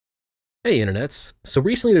Hey internets. So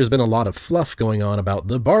recently there's been a lot of fluff going on about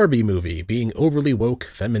the Barbie movie being overly woke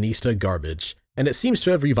feminista garbage, and it seems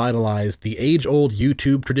to have revitalized the age-old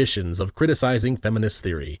YouTube traditions of criticizing feminist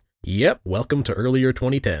theory. Yep, welcome to earlier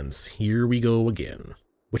 2010s. Here we go again.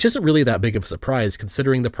 Which isn't really that big of a surprise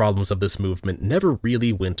considering the problems of this movement never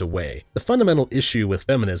really went away. The fundamental issue with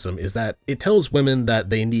feminism is that it tells women that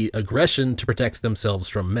they need aggression to protect themselves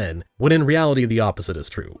from men, when in reality the opposite is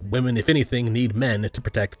true. Women, if anything, need men to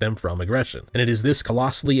protect them from aggression. And it is this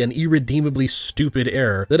colossally and irredeemably stupid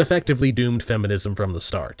error that effectively doomed feminism from the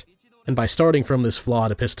start. And by starting from this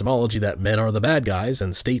flawed epistemology that men are the bad guys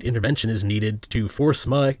and state intervention is needed to force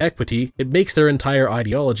equity, it makes their entire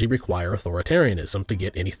ideology require authoritarianism to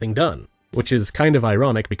get anything done. Which is kind of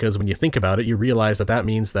ironic because when you think about it, you realize that that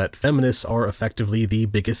means that feminists are effectively the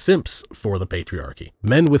biggest simps for the patriarchy.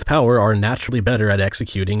 Men with power are naturally better at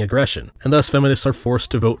executing aggression, and thus feminists are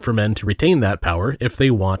forced to vote for men to retain that power if they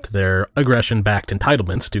want their aggression-backed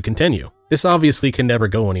entitlements to continue. This obviously can never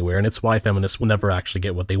go anywhere, and it's why feminists will never actually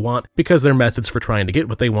get what they want, because their methods for trying to get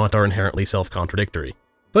what they want are inherently self-contradictory.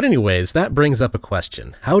 But anyways, that brings up a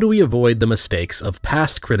question. How do we avoid the mistakes of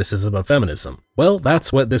past criticism of feminism? Well,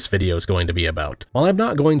 that's what this video is going to be about. While I'm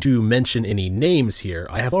not going to mention any names here,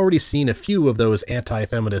 I have already seen a few of those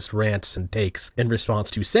anti-feminist rants and takes in response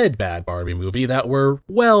to said bad Barbie movie that were,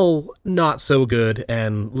 well, not so good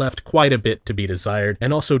and left quite a bit to be desired,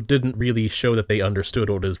 and also didn't really show that they understood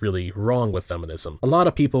what is really wrong with feminism. A lot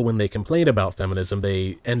of people, when they complain about feminism,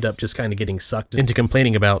 they end up just kind of getting sucked into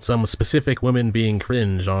complaining about some specific women being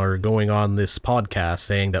cringe or going on this podcast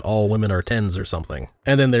saying that all women are 10s or something.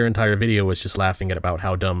 And then their entire video is just laughing at about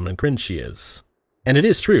how dumb and cringe she is. And it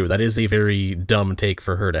is true, that is a very dumb take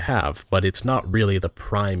for her to have, but it's not really the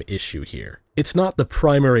prime issue here. It's not the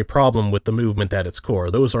primary problem with the movement at its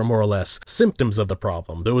core. Those are more or less symptoms of the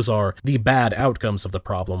problem. Those are the bad outcomes of the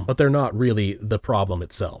problem, but they're not really the problem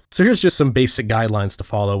itself. So here's just some basic guidelines to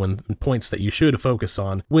follow and points that you should focus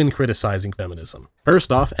on when criticizing feminism.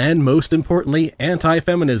 First off, and most importantly,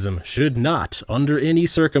 anti-feminism should not, under any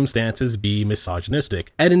circumstances, be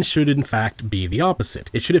misogynistic, and it should in fact be the opposite.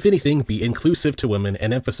 It should, if anything, be inclusive to women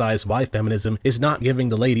and emphasize why feminism is not giving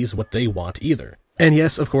the ladies what they want either. And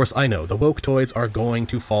yes, of course, I know, the woke toys are going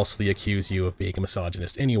to falsely accuse you of being a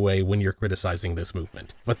misogynist anyway when you're criticizing this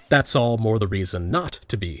movement. But that's all more the reason not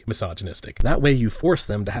to be misogynistic. That way you force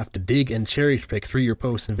them to have to dig and cherry-pick through your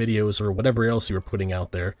posts and videos or whatever else you're putting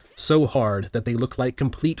out there so hard that they look like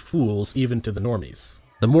complete fools even to the normies.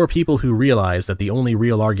 The more people who realize that the only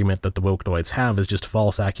real argument that the woke toys have is just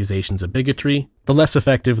false accusations of bigotry, the less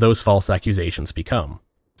effective those false accusations become.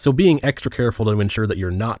 So being extra careful to ensure that you're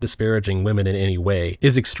not disparaging women in any way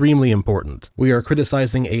is extremely important. We are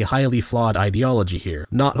criticizing a highly flawed ideology here,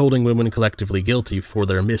 not holding women collectively guilty for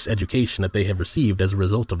their miseducation that they have received as a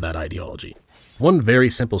result of that ideology. One very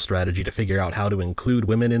simple strategy to figure out how to include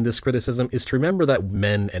women in this criticism is to remember that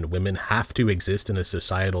men and women have to exist in a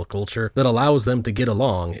societal culture that allows them to get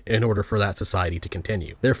along in order for that society to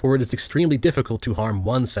continue. Therefore, it is extremely difficult to harm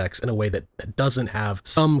one sex in a way that doesn't have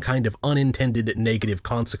some kind of unintended negative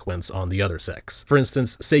consequence on the other sex. For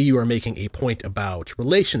instance, say you are making a point about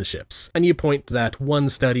relationships, and you point to that one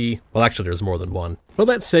study, well actually there's more than one, but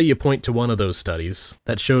let's say you point to one of those studies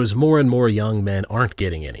that shows more and more young men aren't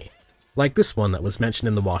getting any. Like this one that was mentioned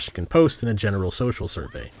in the Washington Post in a general social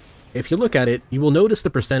survey. If you look at it, you will notice the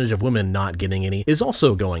percentage of women not getting any is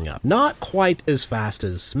also going up. Not quite as fast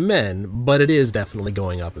as men, but it is definitely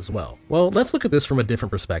going up as well. Well, let's look at this from a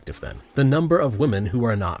different perspective then. The number of women who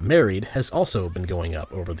are not married has also been going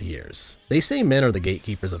up over the years. They say men are the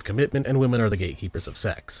gatekeepers of commitment and women are the gatekeepers of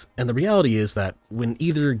sex. And the reality is that when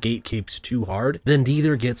either gatekeeps too hard, then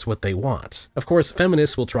neither gets what they want. Of course,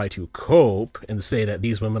 feminists will try to cope and say that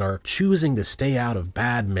these women are choosing to stay out of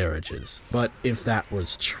bad marriages. But if that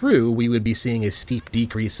was true, we would be seeing a steep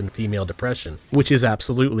decrease in female depression, which is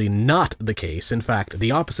absolutely not the case. In fact,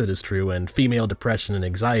 the opposite is true, and female depression and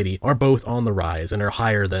anxiety are both on the rise and are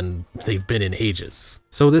higher than they've been in ages.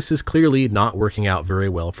 So this is clearly not working out very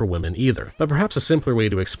well for women either. But perhaps a simpler way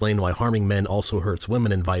to explain why harming men also hurts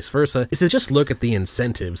women and vice versa is to just look at the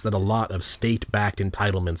incentives that a lot of state-backed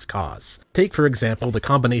entitlements cause. Take, for example, the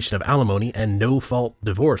combination of alimony and no-fault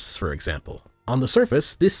divorce, for example. On the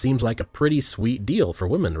surface, this seems like a pretty sweet deal for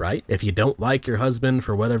women, right? If you don't like your husband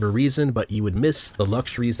for whatever reason, but you would miss the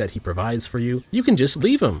luxuries that he provides for you, you can just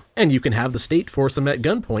leave him, and you can have the state force him at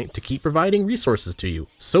gunpoint to keep providing resources to you.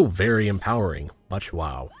 So very empowering. much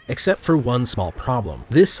wow. Except for one small problem.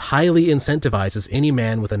 This highly incentivizes any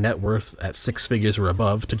man with a net worth at 6 figures or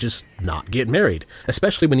above to just not get married,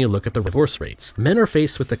 especially when you look at the divorce rates. Men are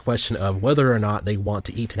faced with the question of whether or not they want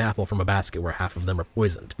to eat an apple from a basket where half of them are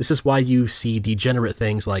poisoned. This is why you see degenerate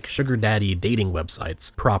things like sugar daddy dating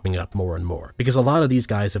websites propping up more and more, because a lot of these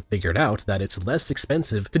guys have figured out that it's less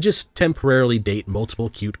expensive to just temporarily date multiple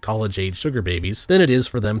cute college-age sugar babies than it is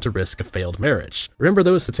for them to risk a failed marriage. Remember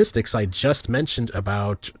those statistics I just mentioned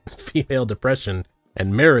about female depression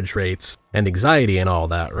and marriage rates and anxiety and all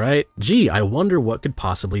that, right? Gee, I wonder what could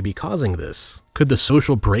possibly be causing this. Could the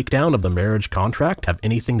social breakdown of the marriage contract have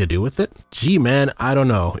anything to do with it? Gee man, I don't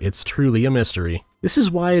know. It's truly a mystery. This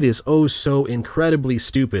is why it is oh so incredibly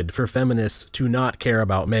stupid for feminists to not care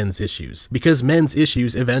about men's issues, because men's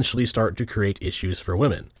issues eventually start to create issues for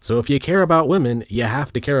women. So if you care about women, you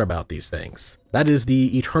have to care about these things. That is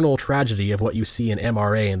the eternal tragedy of what you see in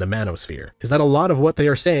MRA and the manosphere, is that a lot of what they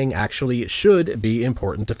are saying actually should be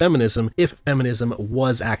important to feminism if feminism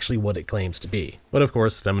was actually what it claims to be. But of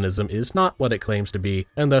course, feminism is not what it claims to be,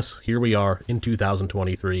 and thus here we are in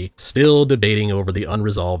 2023, still debating over the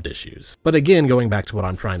unresolved issues. But again, going back to what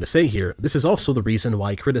I'm trying to say here, this is also the reason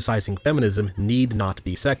why criticizing feminism need not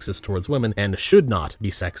be sexist towards women and should not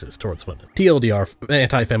be sexist towards women. TLDR,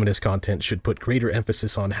 anti-feminist content should put greater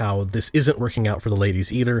emphasis on how this isn't working out for the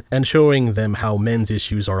ladies either, and showing them how men's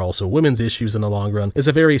issues are also women's issues in the long run is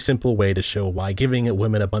a very simple way to show why giving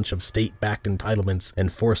women a bunch of state-backed entitlements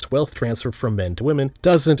and forced wealth transfer from men to women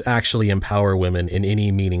doesn't actually empower women in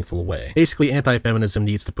any meaningful way. Basically, anti-feminism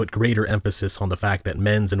needs to put greater emphasis on the fact that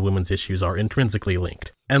men's and women's issues are intrinsically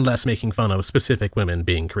linked, and less making fun of specific women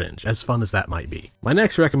being cringe, as fun as that might be. My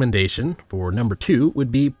next recommendation, for number 2,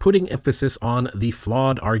 would be putting emphasis on the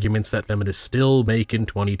flawed arguments that feminists still make in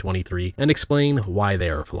 2023 and explain why they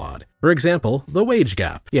are flawed. For example, the wage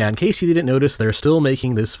gap. Yeah, in case you didn't notice, they're still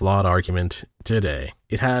making this flawed argument today.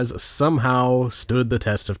 It has somehow stood the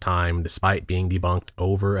test of time despite being debunked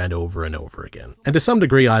over and over and over again. And to some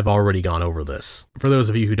degree, I've already gone over this. For those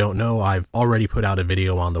of you who don't know, I've already put out a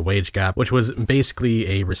video on the wage gap, which was basically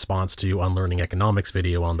a response to Unlearning Economics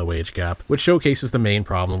video on the wage gap, which showcases the main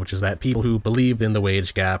problem, which is that people who believe in the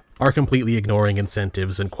wage gap are completely ignoring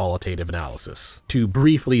incentives and qualitative analysis. To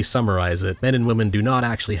briefly summarize it, men and women do not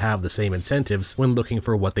actually have the same incentives when looking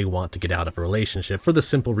for what they want to get out of a relationship, for the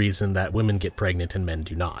simple reason that women get pregnant and men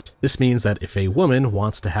do not. This means that if a woman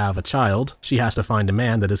wants to have a child, she has to find a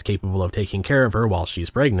man that is capable of taking care of her while she's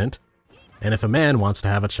pregnant, and if a man wants to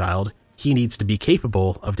have a child, he needs to be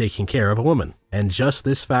capable of taking care of a woman. And just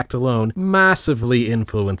this fact alone massively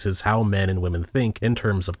influences how men and women think in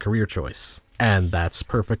terms of career choice. And that's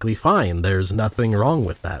perfectly fine. There's nothing wrong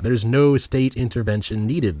with that. There's no state intervention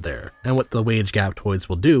needed there. And what the wage gap toys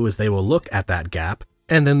will do is they will look at that gap,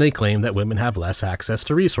 and then they claim that women have less access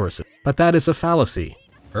to resources. But that is a fallacy.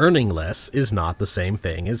 Earning less is not the same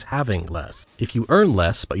thing as having less. If you earn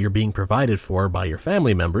less, but you're being provided for by your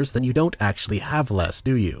family members, then you don't actually have less,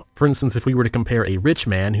 do you? For instance, if we were to compare a rich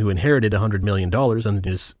man who inherited $100 million and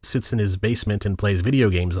just sits in his basement and plays video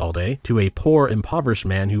games all day, to a poor, impoverished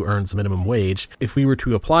man who earns minimum wage, if we were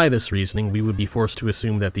to apply this reasoning, we would be forced to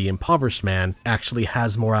assume that the impoverished man actually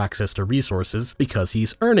has more access to resources because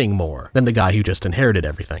he's earning more than the guy who just inherited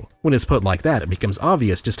everything. When it's put like that, it becomes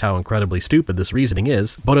obvious just how incredibly stupid this reasoning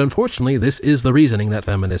is. But unfortunately, this is the reasoning that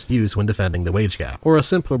feminists use when defending the wage gap. Or a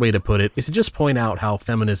simpler way to put it is to just point out how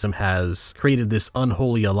feminism has created this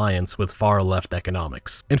unholy alliance with far-left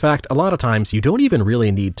economics. In fact, a lot of times you don't even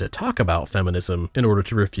really need to talk about feminism in order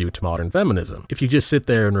to refute modern feminism. If you just sit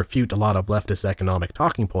there and refute a lot of leftist economic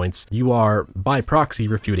talking points, you are, by proxy,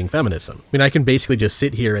 refuting feminism. I mean, I can basically just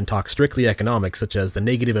sit here and talk strictly economics, such as the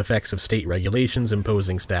negative effects of state regulations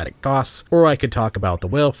imposing static costs, or I could talk about the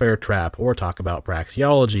welfare trap, or talk about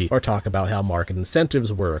praxeology, or talk about how market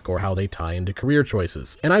incentives work, or how they tie into career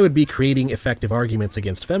choices. And I would be creating effective arguments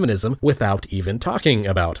against feminism without even talking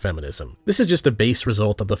about feminism. This is just a base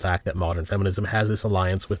result of the fact that modern feminism has this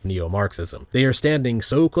alliance with neo-Marxism. They are standing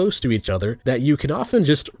so close to each other that you can often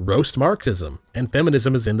just roast Marxism, and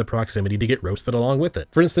feminism is in the proximity to get roasted along with it.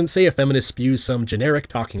 For instance, say a feminist spews some generic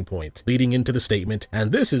talking point, leading into the statement,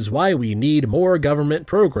 "And this is why we need more government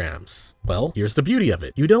programs." Well, here's the beauty of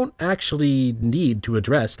it. You don't actually need to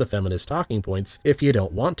address the feminist talking points if you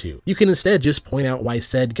don't want to. You can instead just point out why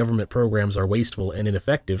said government programs are wasteful and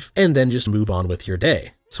ineffective, and then just move on with your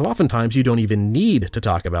day. So oftentimes you don't even need to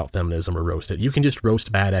talk about feminism or roast it. You can just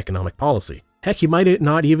roast bad economic policy. Heck, you might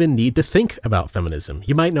not even need to think about feminism.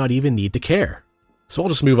 You might not even need to care. So I'll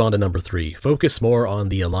just move on to number 3. Focus more on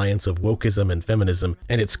the alliance of wokeism and feminism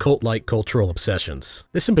and its cult-like cultural obsessions.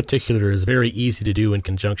 This in particular is very easy to do in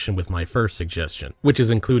conjunction with my first suggestion, which is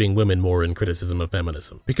including women more in criticism of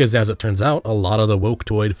feminism. Because as it turns out, a lot of the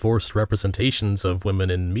woke-toid forced representations of women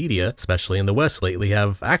in media, especially in the West lately,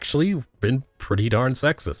 have actually been pretty darn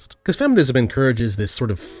sexist. Because feminism encourages this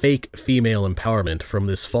sort of fake female empowerment from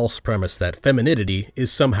this false premise that femininity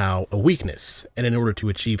is somehow a weakness, and in order to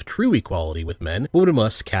achieve true equality with men, women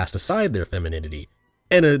must cast aside their femininity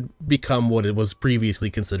and become what it was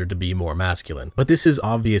previously considered to be more masculine. But this is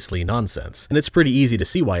obviously nonsense, and it's pretty easy to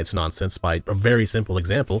see why it's nonsense by a very simple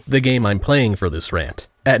example, the game I'm playing for this rant.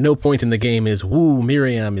 At no point in the game is, woo,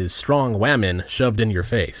 Miriam is strong whammon shoved in your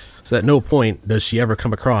face. So at no point does she ever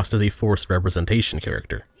come across as a forced representation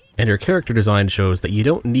character. And her character design shows that you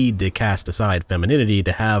don't need to cast aside femininity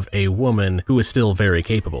to have a woman who is still very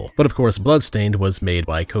capable. But of course, Bloodstained was made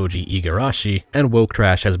by Koji Igarashi, and woke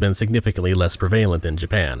trash has been significantly less prevalent in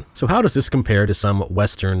Japan. So how does this compare to some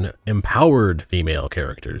Western empowered female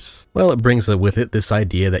characters? Well, it brings with it this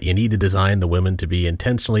idea that you need to design the women to be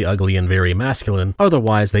intentionally ugly and very masculine,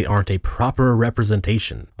 otherwise they aren't a proper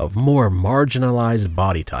representation of more marginalized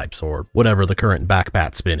body types, or whatever the current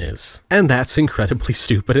backpat spin is. And that's incredibly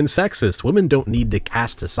stupid and sexist. Women don't need to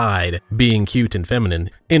cast aside being cute and feminine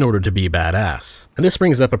in order to be badass. And this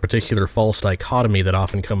brings up a particular false dichotomy that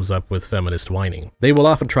often comes up with feminist whining. They will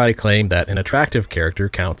often try to claim that an attractive character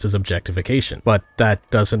counts as objectification, but that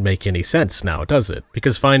doesn't make any sense now, does it?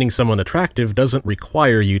 Because finding someone attractive doesn't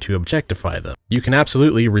require you to objectify them. You can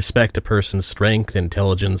absolutely respect a person's strength,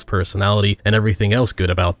 intelligence, personality, and everything else good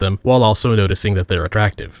about them, while also noticing that they're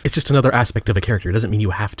attractive. It's just another aspect of a character. It doesn't mean you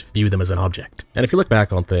have to view them as an object. And if you look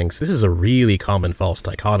back on things, this is a really common false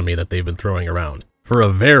dichotomy that they've been throwing around. For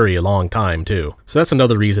a very long time, too. So that's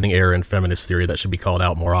another reasoning error in feminist theory that should be called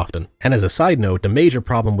out more often. And as a side note, the major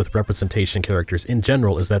problem with representation characters in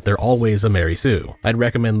general is that they're always a Mary Sue. I'd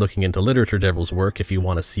recommend looking into Literature Devil's work if you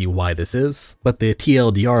want to see why this is. But the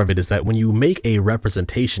TLDR of it is that when you make a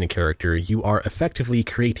representation character, you are effectively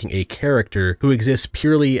creating a character who exists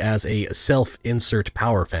purely as a self-insert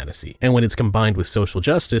power fantasy. And when it's combined with social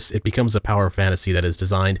justice, it becomes a power fantasy that is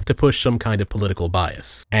designed to push some kind of political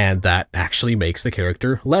bias. And that actually makes the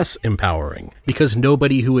character less empowering, because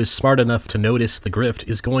nobody who is smart enough to notice the grift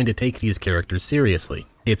is going to take these characters seriously.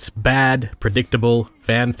 It's bad, predictable,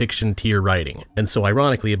 fan fiction tier writing. And so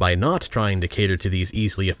ironically, by not trying to cater to these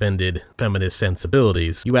easily offended feminist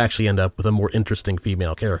sensibilities, you actually end up with a more interesting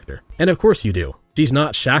female character. And of course you do. She's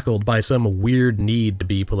not shackled by some weird need to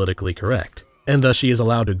be politically correct. And thus she is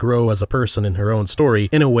allowed to grow as a person in her own story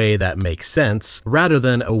in a way that makes sense, rather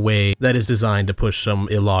than a way that is designed to push some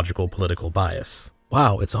illogical political bias.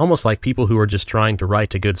 Wow, it's almost like people who are just trying to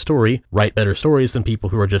write a good story write better stories than people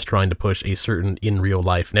who are just trying to push a certain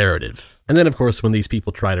in-real-life narrative. And then of course when these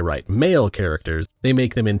people try to write male characters, they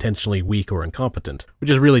make them intentionally weak or incompetent,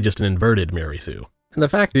 which is really just an inverted Mary Sue. And the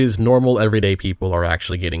fact is, normal everyday people are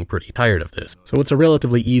actually getting pretty tired of this, so it's a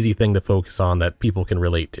relatively easy thing to focus on that people can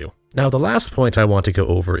relate to. Now, the last point I want to go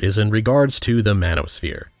over is in regards to the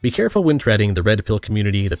manosphere. Be careful when treading the red pill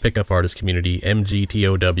community, the pickup artist community,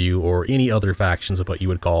 MGTOW, or any other factions of what you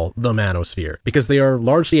would call the manosphere, because they are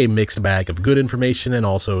largely a mixed bag of good information and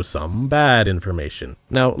also some bad information.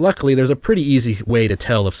 Now, luckily, there's a pretty easy way to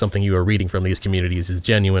tell if something you are reading from these communities is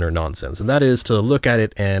genuine or nonsense, and that is to look at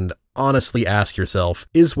it and honestly ask yourself,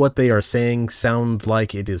 is what they are saying sound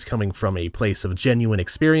like it is coming from a place of genuine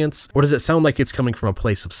experience, or does it sound like it's coming from a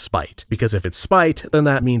place of spite? Because if it's spite, then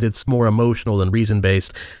that means it's more emotional than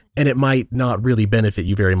reason-based, and it might not really benefit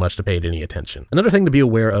you very much to pay it any attention. Another thing to be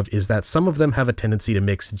aware of is that some of them have a tendency to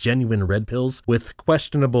mix genuine red pills with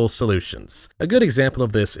questionable solutions. A good example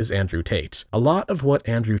of this is Andrew Tate. A lot of what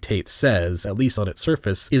Andrew Tate says, at least on its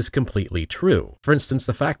surface, is completely true. For instance,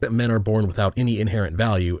 the fact that men are born without any inherent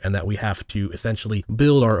value and that we have to essentially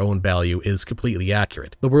build our own value is completely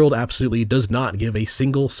accurate. The world absolutely does not give a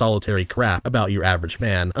single solitary crap about your average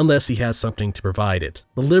man unless he has something to provide it.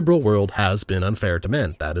 The liberal world has been unfair to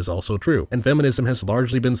men. That is also true, and feminism has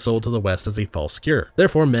largely been sold to the West as a false cure.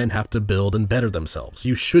 Therefore, men have to build and better themselves.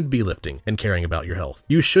 You should be lifting and caring about your health.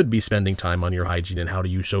 You should be spending time on your hygiene and how do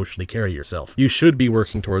you socially carry yourself. You should be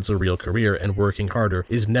working towards a real career, and working harder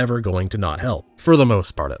is never going to not help. For the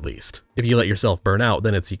most part, at least. If you let yourself burn out,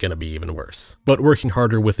 then it's gonna be even worse. But working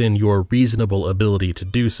harder within your reasonable ability to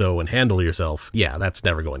do so and handle yourself, yeah, that's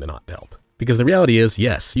never going to not help. Because the reality is,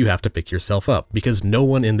 yes, you have to pick yourself up, because no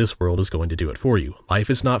one in this world is going to do it for you. Life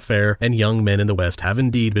is not fair, and young men in the West have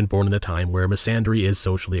indeed been born in a time where misandry is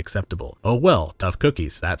socially acceptable. Oh well, tough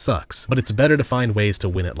cookies, that sucks. But it's better to find ways to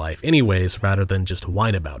win at life anyways, rather than just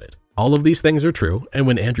whine about it. All of these things are true, and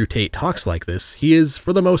when Andrew Tate talks like this, he is,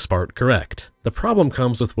 for the most part, correct. The problem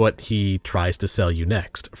comes with what he tries to sell you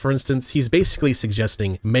next. For instance, he's basically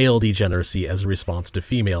suggesting male degeneracy as a response to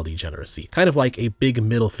female degeneracy, kind of like a big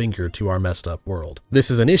middle finger to our messed up world.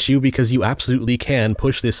 This is an issue because you absolutely can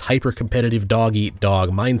push this hyper-competitive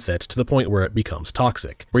dog-eat-dog mindset to the point where it becomes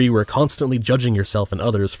toxic, where you are constantly judging yourself and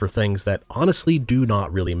others for things that honestly do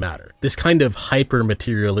not really matter. This kind of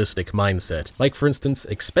hyper-materialistic mindset, like for instance,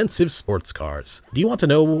 expensive sports cars. Do you want to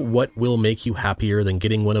know what will make you happier than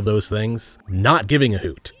getting one of those things? Not giving a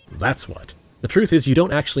hoot. That's what. The truth is, you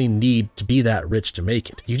don't actually need to be that rich to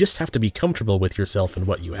make it. You just have to be comfortable with yourself and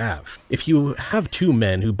what you have. If you have two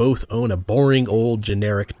men who both own a boring old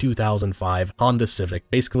generic 2005 Honda Civic,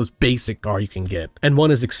 basically the most basic car you can get, and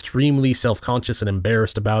one is extremely self-conscious and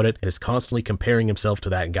embarrassed about it and is constantly comparing himself to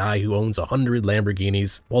that guy who owns 100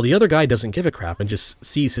 Lamborghinis, while the other guy doesn't give a crap and just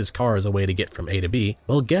sees his car as a way to get from A to B,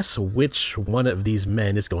 well, guess which one of these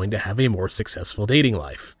men is going to have a more successful dating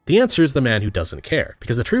life? The answer is the man who doesn't care,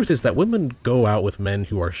 because the truth is that women go out with men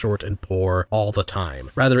who are short and poor all the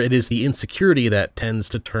time. Rather, it is the insecurity that tends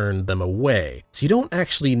to turn them away. So you don't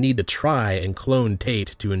actually need to try and clone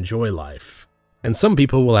Tate to enjoy life. And some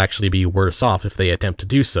people will actually be worse off if they attempt to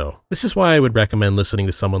do so. This is why I would recommend listening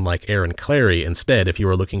to someone like Aaron Clarey instead if you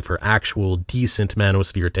are looking for actual decent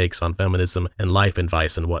manosphere takes on feminism and life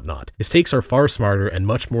advice and whatnot. His takes are far smarter and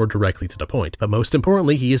much more directly to the point, but most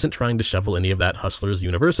importantly, he isn't trying to shovel any of that hustlers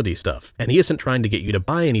university stuff, and he isn't trying to get you to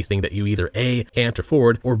buy anything that you either A, can't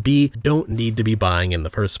afford, or B, don't need to be buying in the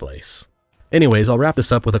first place. Anyways, I'll wrap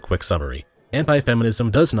this up with a quick summary.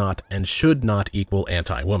 Anti-feminism does not and should not equal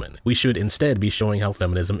anti-woman. We should instead be showing how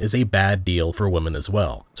feminism is a bad deal for women as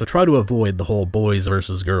well. So try to avoid the whole boys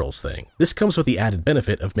versus girls thing. This comes with the added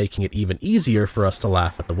benefit of making it even easier for us to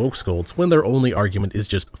laugh at the woke scolds when their only argument is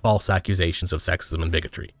just false accusations of sexism and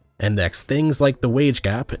bigotry. And next, things like the wage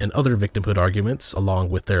gap and other victimhood arguments,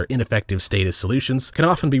 along with their ineffective status solutions, can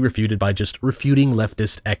often be refuted by just refuting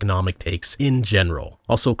leftist economic takes in general.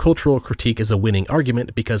 Also, cultural critique is a winning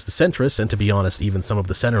argument because the centrists, and to be honest, even some of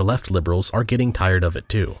the center-left liberals, are getting tired of it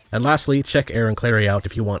too. And lastly, check Aaron Clarey out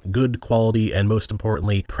if you want good quality and most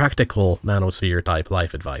importantly, practical manosphere-type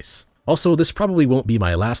life advice. Also, this probably won't be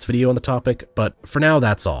my last video on the topic, but for now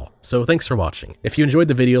that's all. So thanks for watching. If you enjoyed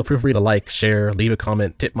the video, feel free to like, share, leave a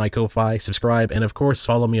comment, tip my Ko-Fi, subscribe, and of course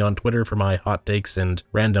follow me on Twitter for my hot takes and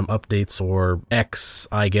random updates, or X,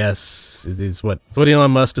 I guess, is what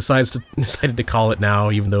Elon Musk decided to call it now,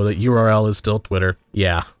 even though the URL is still Twitter.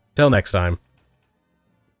 Yeah, till next time.